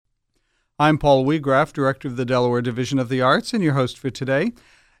I'm Paul Weagraff, Director of the Delaware Division of the Arts, and your host for today.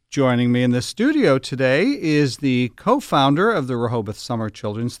 Joining me in the studio today is the co-founder of the Rehoboth Summer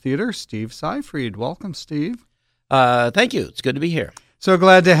Children's Theater, Steve Seyfried. Welcome, Steve. Thank you. It's good to be here. So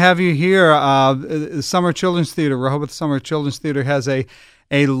glad to have you here. The Summer Children's Theater, Rehoboth Summer Children's Theater, has a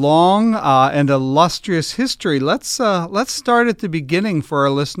long and illustrious history. Let's start at the beginning for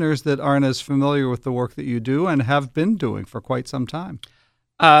our listeners that aren't as familiar with the work that you do and have been doing for quite some time.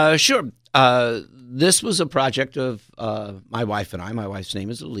 Sure. This was a project of my wife and I. My wife's name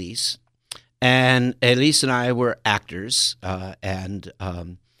is Elise. And Elise and I were actors. And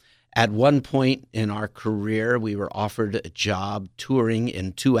at one point in our career, we were offered a job touring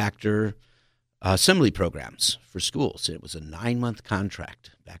in 2-actor assembly programs for schools. It was a 9-month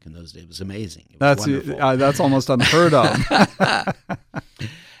contract back in those days. It was amazing. It was wonderful. That's almost unheard of.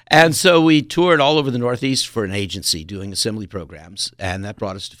 And so we toured all over the Northeast for an agency doing assembly programs, and that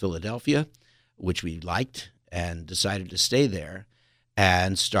brought us to Philadelphia, which we liked, and decided to stay there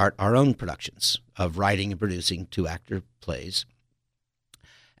and start our own productions of writing and producing 2-actor plays.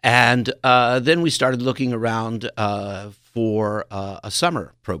 And then we started looking around for a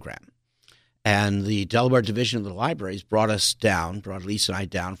summer program. And the Delaware Division of the Libraries brought Lisa and I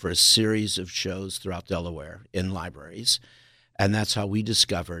down for a series of shows throughout Delaware in libraries. And that's how we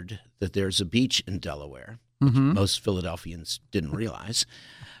discovered that there's a beach in Delaware, which most Philadelphians didn't realize.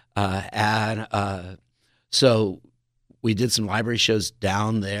 So we did some library shows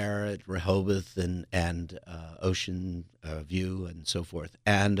down there at Rehoboth and Ocean View and so forth.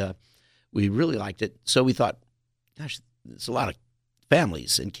 And we really liked it. So we thought, gosh, there's a lot of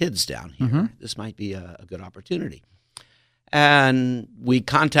families and kids down here. This might be a good opportunity. And we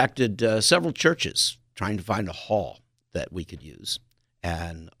contacted several churches trying to find a hall that we could use.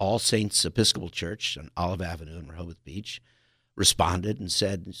 And All Saints Episcopal Church on Olive Avenue in Rehoboth Beach responded and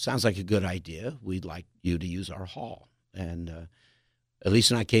said, sounds like a good idea. We'd like you to use our hall. And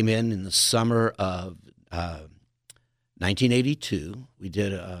Elise and I came in the summer of 1982. We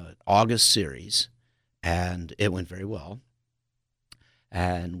did an August series, and it went very well.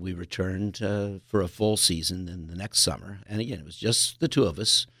 And we returned for a full season in the next summer. And again, it was just the two of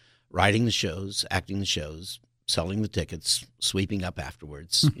us writing the shows, acting the shows, selling the tickets, sweeping up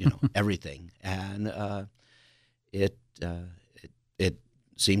afterwards, everything. And it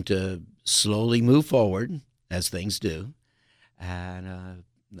seemed to slowly move forward, as things do. And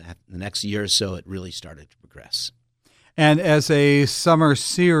the next year or so, it really started to progress. And as a summer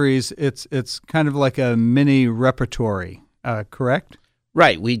series, it's kind of like a mini repertory, correct?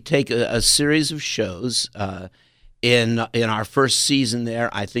 Right. We take a series of shows. In our first season there,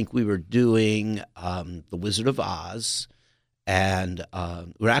 I think we were doing The Wizard of Oz, and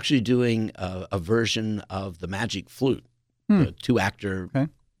we're actually doing a version of The Magic Flute, a 2-actor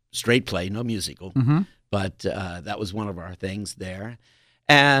straight play, no musical, but that was one of our things there.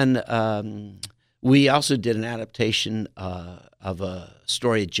 And we also did an adaptation of a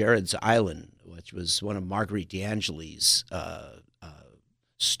story at Jared's Island, which was one of Marguerite D'Angeli's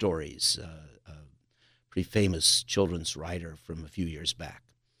stories, pretty famous children's writer from a few years back.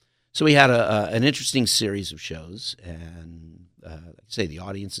 So we had an interesting series of shows, and like I say, the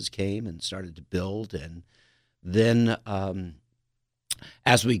audiences came and started to build, and then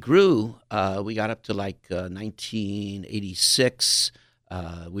as we grew, we got up to like 1986.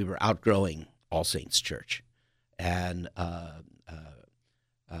 We were outgrowing All Saints Church, and the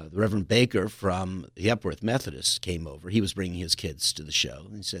Reverend Baker from the Epworth Methodist came over. He was bringing his kids to the show.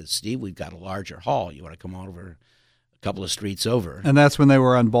 And he said, Steve, we've got a larger hall. You want to come on over a couple of streets over? And that's when they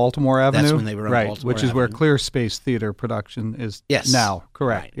were on Baltimore Avenue? That's when they were on Baltimore Avenue. Which is where Clear Space Theater production is now,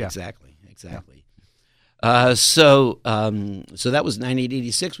 correct? Right, yeah. Exactly. Yeah. So that was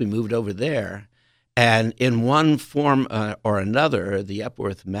 1986. We moved over there. And in one form or another, the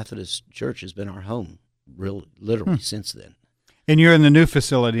Epworth Methodist Church has been our home, literally since then. And you're in the new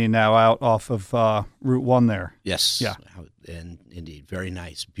facility now out off of Route 1 there. Yes. Yeah. And indeed, very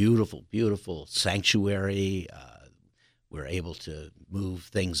nice. Beautiful, beautiful sanctuary. We're able to move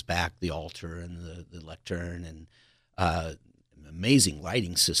things back, the altar and the lectern, and amazing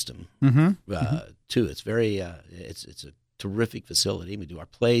lighting system, too. It's very, it's a terrific facility. We do our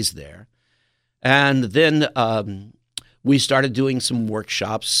plays there. And then we started doing some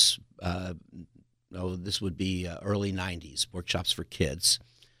workshops. This would be early 90s, workshops for kids,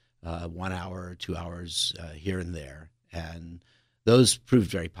 1 hour or 2 hours here and there. And those proved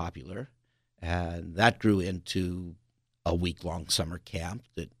very popular. And that grew into a week-long summer camp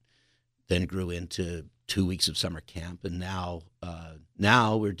that then grew into 2 weeks of summer camp. And now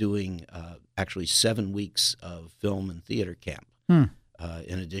we're doing actually 7 weeks of film and theater camp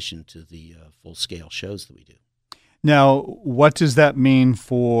in addition to the full-scale shows that we do. Now, what does that mean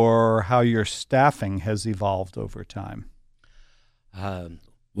for how your staffing has evolved over time?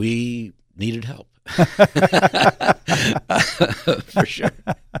 We needed help. For sure.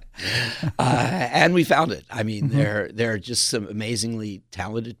 And we found it. I mean, there are just some amazingly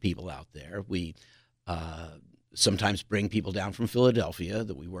talented people out there. We sometimes bring people down from Philadelphia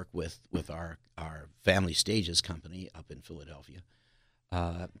that we work with our Family Stages company up in Philadelphia.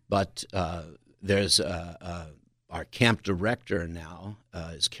 But there's our camp director now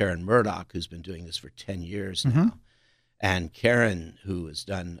is Karen Murdoch, who's been doing this for 10 years now. And Karen, who has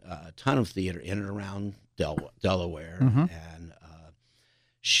done a ton of theater in and around Delaware, and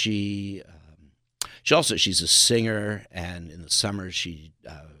she's a singer, and in the summer she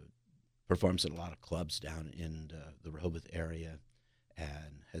performs at a lot of clubs down in the Rehoboth area.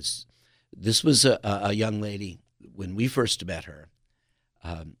 And this was a young lady when we first met her.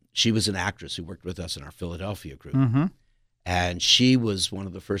 She was an actress who worked with us in our Philadelphia group, and she was one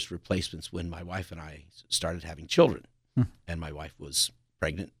of the first replacements when my wife and I started having children. And my wife was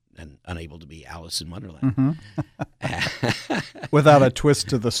pregnant and unable to be Alice in Wonderland. Without a twist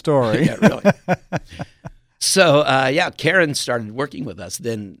to the story. Yeah, really. So, Karen started working with us.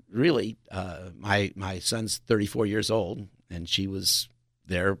 Then really, my son's 34 years old, and she was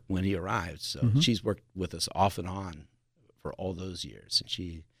there when he arrived. So she's worked with us off and on for all those years.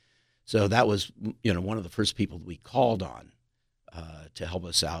 And so that was, one of the first people that we called on to help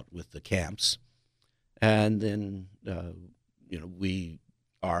us out with the camps. And then, we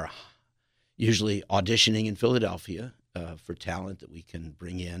are usually auditioning in Philadelphia for talent that we can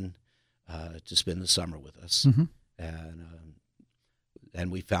bring in to spend the summer with us.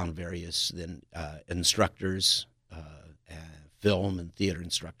 And we found various instructors, film and theater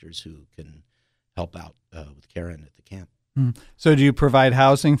instructors who can help out with Karen at the camp. So do you provide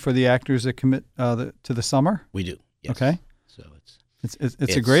housing for the actors that commit to the summer? We do, yes. Okay. So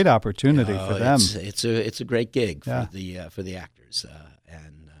it's a great opportunity for them. It's a great gig for the actors,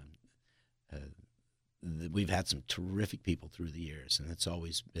 and we've had some terrific people through the years, and it's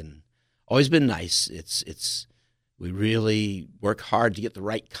always been nice. We really work hard to get the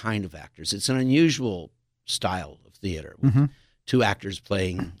right kind of actors. It's an unusual style of theater with two actors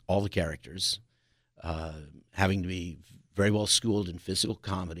playing all the characters, having to be very well schooled in physical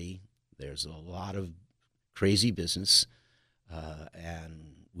comedy. There's a lot of crazy business.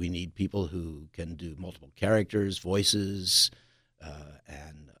 And we need people who can do multiple characters, voices,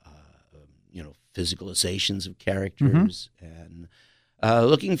 and physicalizations of characters, and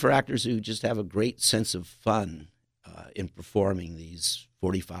looking for actors who just have a great sense of fun in performing these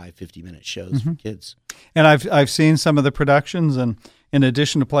 45, 50-minute shows for kids. And I've seen some of the productions, and in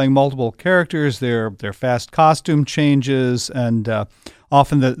addition to playing multiple characters, they're fast costume changes, and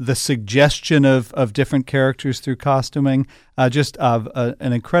often the suggestion of different characters through costuming, just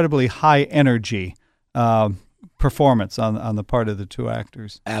an incredibly high energy performance on the part of the two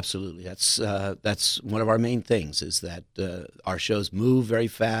actors. Absolutely, that's one of our main things, is that our shows move very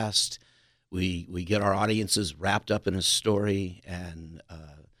fast. We get our audiences wrapped up in a story, and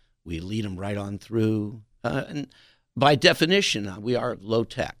we lead them right on through. And by definition, we are low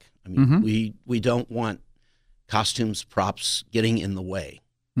tech. I mean, we don't want costumes, props getting in the way.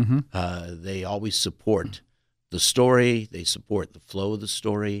 They always support the story. They support the flow of the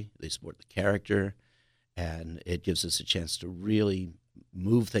story. They support the character, and it gives us a chance to really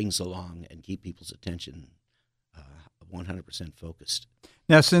move things along and keep people's attention 100% focused.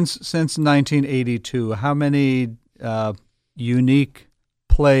 Now, since 1982, how many unique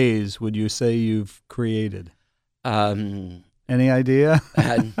plays would you say you've created? Any idea?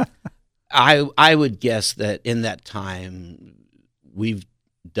 I would guess that in that time we've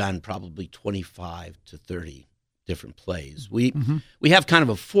done probably 25 to 30 different plays. We have kind of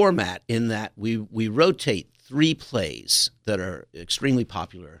a format in that we rotate 3 plays that are extremely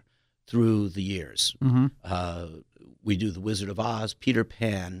popular through the years. We do The Wizard of Oz, Peter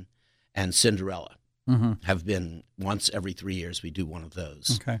Pan, and Cinderella. Have been once every 3 years we do one of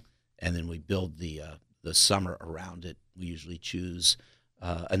those. Okay. And then we build the summer around it. We usually choose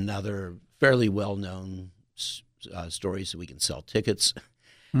another fairly well-known story so we can sell tickets.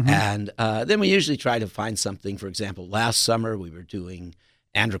 And then we usually try to find something. For example, last summer we were doing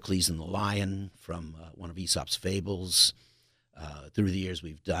Androcles and the Lion from one of Aesop's fables. Through the years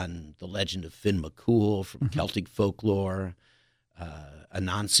we've done The Legend of Finn McCool from Celtic folklore.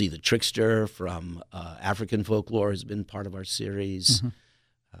 Anansi the Trickster from African folklore has been part of our series.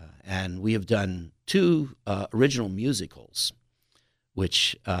 And we have done 2 original musicals,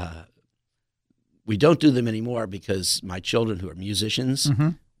 which we don't do them anymore because my children, who are musicians,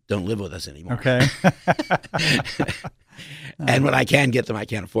 don't live with us anymore. Okay. And when I can get them, I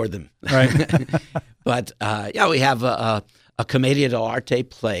can't afford them. Right. But we have a Commedia dell'arte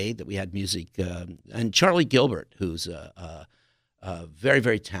play that we had music, and Charlie Gilbert, who's a very,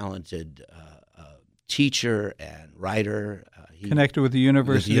 very talented teacher and writer. Connected with the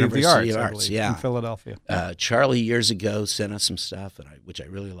University of the Arts, I believe, in Philadelphia. Charlie years ago sent us some stuff, which I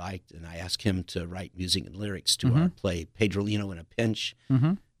really liked, and I asked him to write music and lyrics to our play Pedrolino in a Pinch,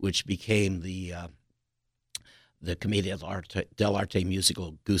 which became the Commedia dell'arte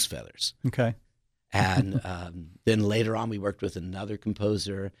musical Goose Feathers. Okay. And then later on, we worked with another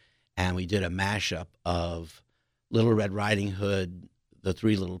composer, and we did a mashup of Little Red Riding Hood, The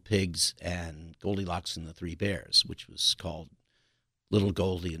Three Little Pigs, and Goldilocks and the Three Bears, which was called Little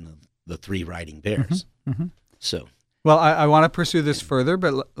Goldie and the Three Riding Bears. So, well, I want to pursue this further,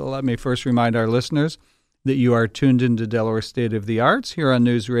 but let me first remind our listeners that you are tuned into Delaware State of the Arts here on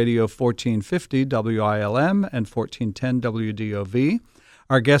News Radio 1450 WILM and 1410 WDOV.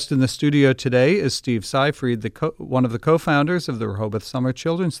 Our guest in the studio today is Steve Seyfried, one of the co-founders of the Rehoboth Summer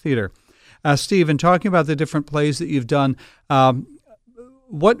Children's Theater. Steve, in talking about the different plays that you've done,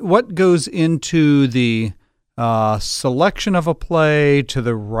 what goes into the selection of a play to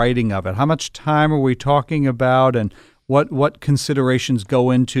the writing of it? How much time are we talking about, and what considerations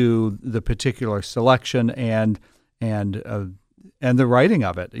go into the particular selection and the writing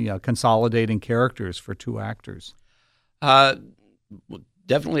of it? Consolidating characters for two actors.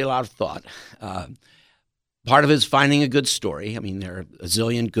 Definitely a lot of thought. Part of it is finding a good story. I mean, there are a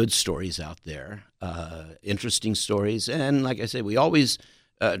zillion good stories out there, interesting stories, and like I say, we always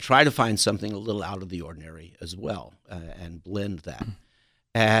try to find something a little out of the ordinary as well, and blend that.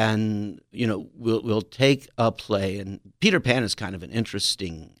 And we'll take a play, and Peter Pan is kind of an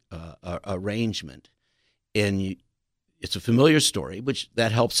interesting arrangement. And it's a familiar story, which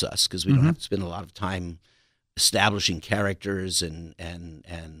that helps us because we don't have to spend a lot of time establishing characters and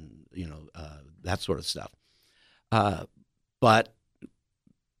that sort of stuff. But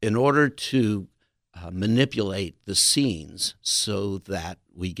in order to manipulate the scenes so that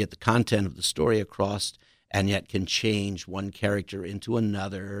we get the content of the story across, and yet can change one character into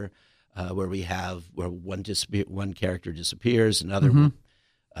another, where one character disappears, another will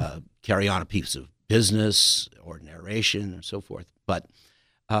carry on a piece of business or narration and so forth. But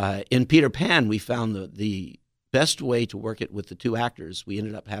in Peter Pan, we found the best way to work it with the two actors. We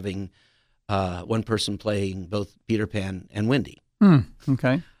ended up having one person playing both Peter Pan and Wendy.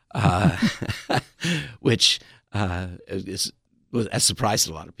 Okay. Which was a surprise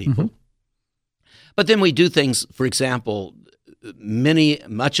to a lot of people. But then we do things, for example,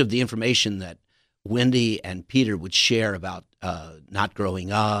 much of the information that Wendy and Peter would share about not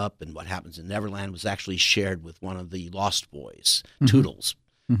growing up and what happens in Neverland was actually shared with one of the Lost Boys, Toodles.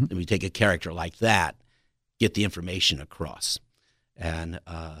 And we take a character like that, get the information across. And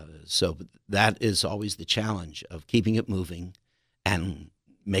so that is always the challenge of keeping it moving and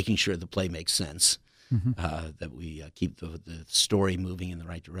making sure the play makes sense, that we keep the story moving in the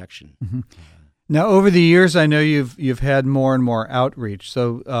right direction. Now, over the years, I know you've had more and more outreach.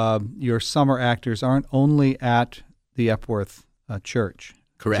 So your summer actors aren't only at the Epworth Church.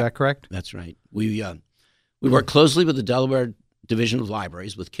 Correct. Is that correct? That's right. We work closely with the Delaware Division of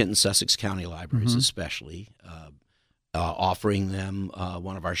Libraries, with Kent and Sussex County Libraries especially, offering them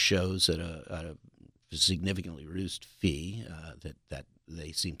one of our shows at a significantly reduced fee that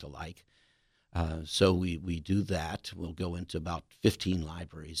they seem to like. So we do that. We'll go into about 15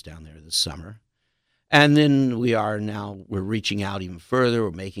 libraries down there this summer. And then we're reaching out even further.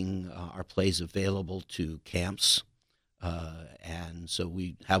 We're making our plays available to camps. And so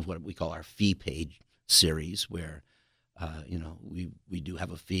we have what we call our fee paid series, where, we do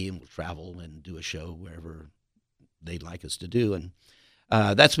have a fee and we'll travel and do a show wherever they'd like us to do. And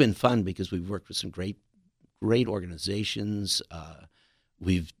that's been fun because we've worked with some great organizations.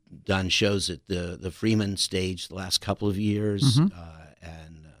 We've done shows at the Freeman stage the last couple of years,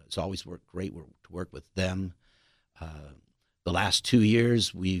 and it's always worked great to work with them. The last 2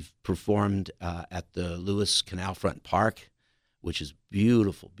 years, we've performed at the Lewis Canal Front Park, which is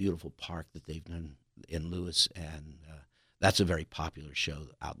beautiful, beautiful park that they've done in Lewis, and that's a very popular show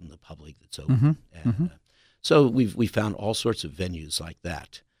out in the public that's open. So we found all sorts of venues like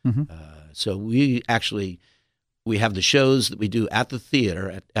that. So we have the shows that we do at the theater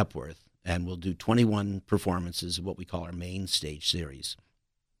at Epworth, and we'll do 21 performances of what we call our main stage series.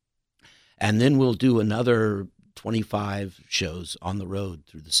 And then we'll do another 25 shows on the road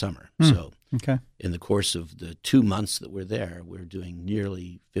through the summer. So in the course of the 2 months that we're there, we're doing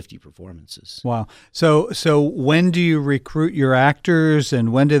nearly 50 performances. Wow. So when do you recruit your actors,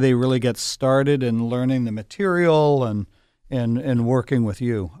 and when do they really get started in learning the material and working with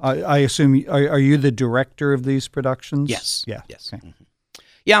you? I assume, are you the director of these productions? Yes. Yeah. Yes. Okay.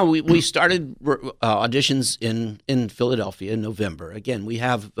 Yeah, we started auditions in Philadelphia in November. Again, we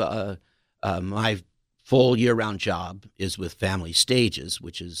have my full year-round job is with Family Stages,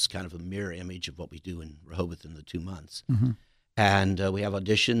 which is kind of a mirror image of what we do in Rehoboth in the 2 months. And we have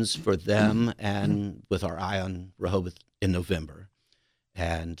auditions for them and with our eye on Rehoboth in November.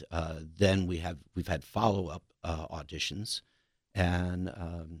 And then we've had follow-up auditions. And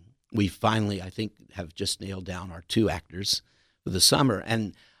we finally, I think, have just nailed down our 2 actors for the summer.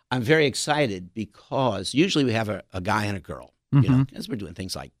 And I'm very excited because usually we have a guy and a girl, as we're doing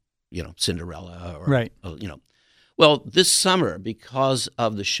things like, Cinderella or, Well, this summer, because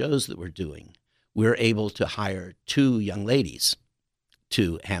of the shows that we're doing, we're able to hire 2 young ladies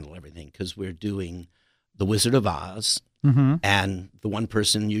to handle everything because we're doing The Wizard of Oz, and the one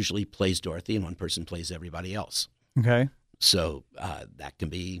person usually plays Dorothy and one person plays everybody else. Okay. So that can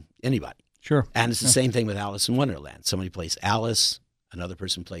be anybody. Sure. And it's the same thing with Alice in Wonderland. Somebody plays Alice, another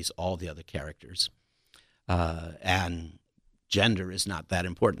person plays all the other characters. And gender is not that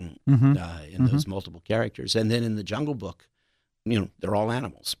important in those multiple characters. And then in the Jungle Book, they're all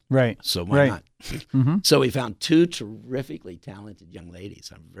animals. Right. So why not? So we found 2 terrifically talented young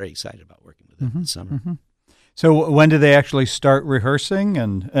ladies. I'm very excited about working with them this summer. So when do they actually start rehearsing?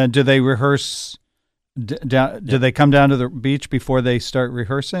 And do they rehearse? Do they come down to the beach before they start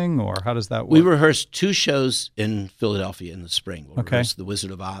rehearsing, or how does that work? We rehearse 2 shows in Philadelphia in the spring. We'll rehearse The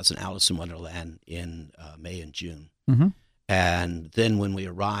Wizard of Oz and Alice in Wonderland in May and June. And then when we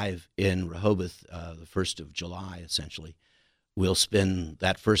arrive in Rehoboth, the 1st of July, essentially, we'll spend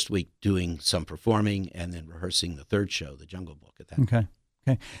that first week doing some performing and then rehearsing the 3rd show, The Jungle Book, at that point.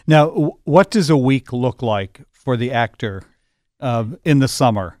 Okay. Now, what does a week look like for the actor in the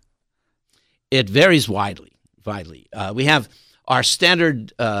summer? It varies widely. We have our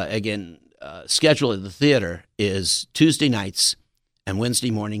standard, schedule at the theater is Tuesday nights and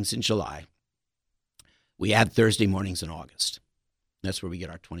Wednesday mornings in July. We add Thursday mornings in August. That's where we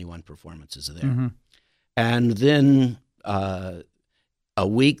get our 21 performances there. And then a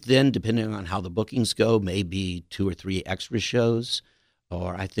week then, depending on how the bookings go, maybe 2 or 3 extra shows,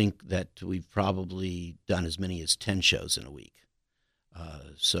 or I think that we've probably done as many as 10 shows in a week.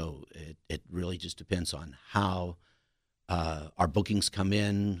 So it really just depends on how our bookings come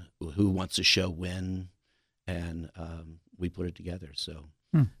in, who wants a show when, and we put it together. So,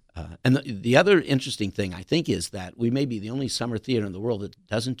 and the other interesting thing, I think, is that we may be the only summer theater in the world that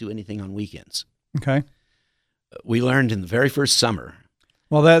doesn't do anything on weekends. Okay. We learned in the very first summer.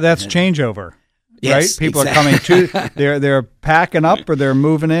 Well, that's changeover. Yes, right? People are coming to, they're packing up or they're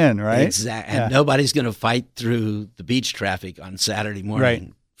moving in, right? Exactly. And nobody's going to fight through the beach traffic on Saturday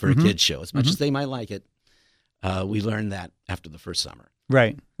morning for a kid's show, as much as they might like it. We learned that after the first summer.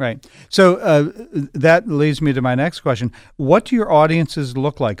 Right. So that leads me to my next question. What do your audiences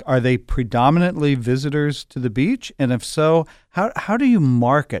look like? Are they predominantly visitors to the beach? And if so, how do you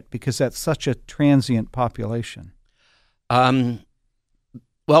market? Because that's such a transient population.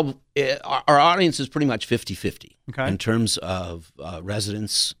 Well, our audience is pretty much 50-50 in terms of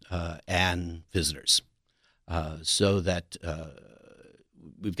residents and visitors. So that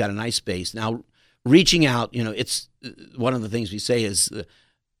we've got a nice base. Now, reaching out, it's one of the things we say is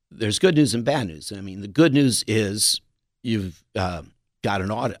there's good news and bad news. I mean, the good news is you've got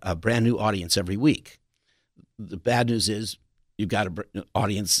a brand new audience every week. The bad news is you've got an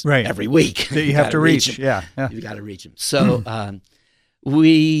audience every week. That you have to reach. Yeah. You've got to reach them. So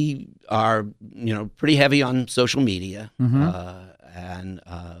we are, pretty heavy on social media, and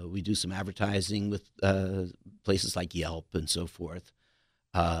we do some advertising with places like Yelp and so forth.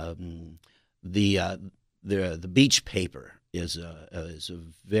 The beach paper is a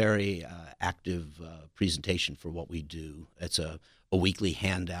very active presentation for what we do. It's a weekly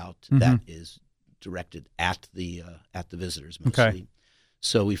handout that is directed at the visitors mostly. Okay.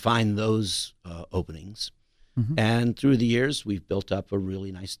 So we find those openings. And through the years, we've built up a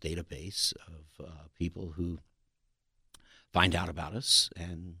really nice database of people who find out about us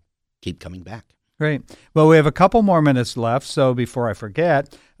and keep coming back. Great. Well, we have a couple more minutes left, so before I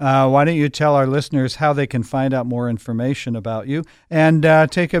forget, why don't you tell our listeners how they can find out more information about you, and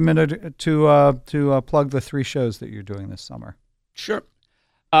take a minute to plug the 3 shows that you're doing this summer. Sure.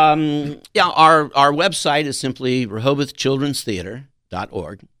 Our website is simply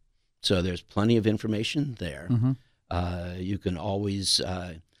RehobothChildren'sTheater.org. So there's plenty of information there. You can always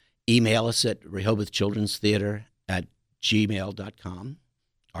email us at rehobothchildrenstheater@gmail.com.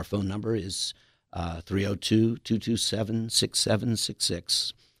 Our phone number is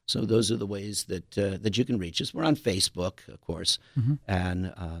 302-227-6766. So those are the ways that you can reach us. We're on Facebook, of course,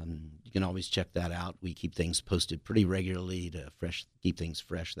 and you can always check that out. We keep things posted pretty regularly to keep things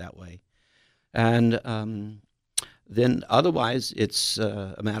fresh that way. And then otherwise, it's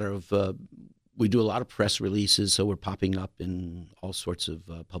a matter of we do a lot of press releases, so we're popping up in all sorts of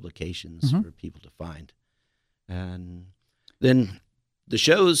publications for people to find. And then the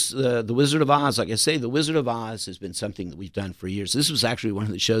shows, the Wizard of Oz, like I say, the Wizard of Oz has been something that we've done for years. This was actually one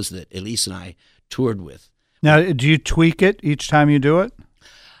of the shows that Elise and I toured with. Now, do you tweak it each time you do it?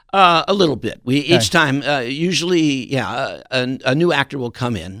 A little bit. Each time, usually, a new actor will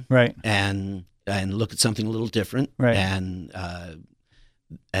come in, right, and look at something a little different, right, and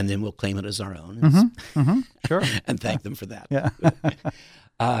then we'll claim it as our own, sure, and thank them for that. Yeah.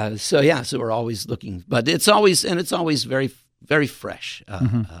 So we're always looking, but it's always very, very fresh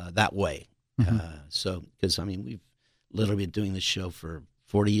that way. So because we've literally been doing this show for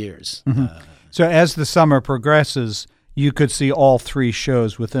 40 years. So as the summer progresses, you could see all 3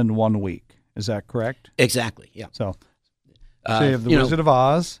 shows within 1 week. Is that correct? Exactly. Yeah. So you have the Wizard of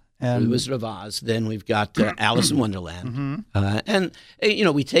Oz. And the Wizard of Oz. Then we've got Alice in Wonderland. And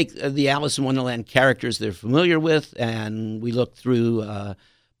we take the Alice in Wonderland characters they're familiar with, and we look through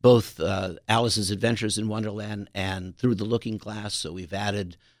both Alice's Adventures in Wonderland and Through the Looking Glass. So we've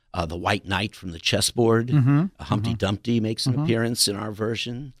added the White Knight from the chessboard. Humpty Dumpty makes an appearance in our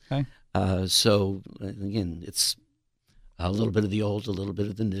version. Okay. So, again, it's a little bit of the old, a little bit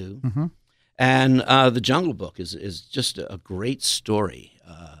of the new. And The Jungle Book is just a great story.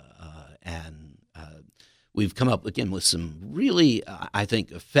 And we've come up, again, with some really, I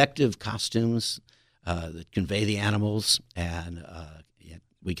think, effective costumes that convey the animals, and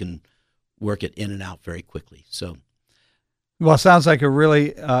we can work it in and out very quickly. So, well, it sounds like a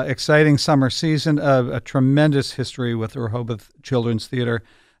really exciting summer season, a tremendous history with the Rehoboth Children's Theater,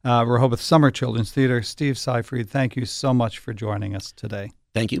 Rehoboth Summer Children's Theater. Steve Seyfried, thank you so much for joining us today.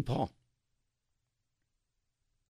 Thank you, Paul.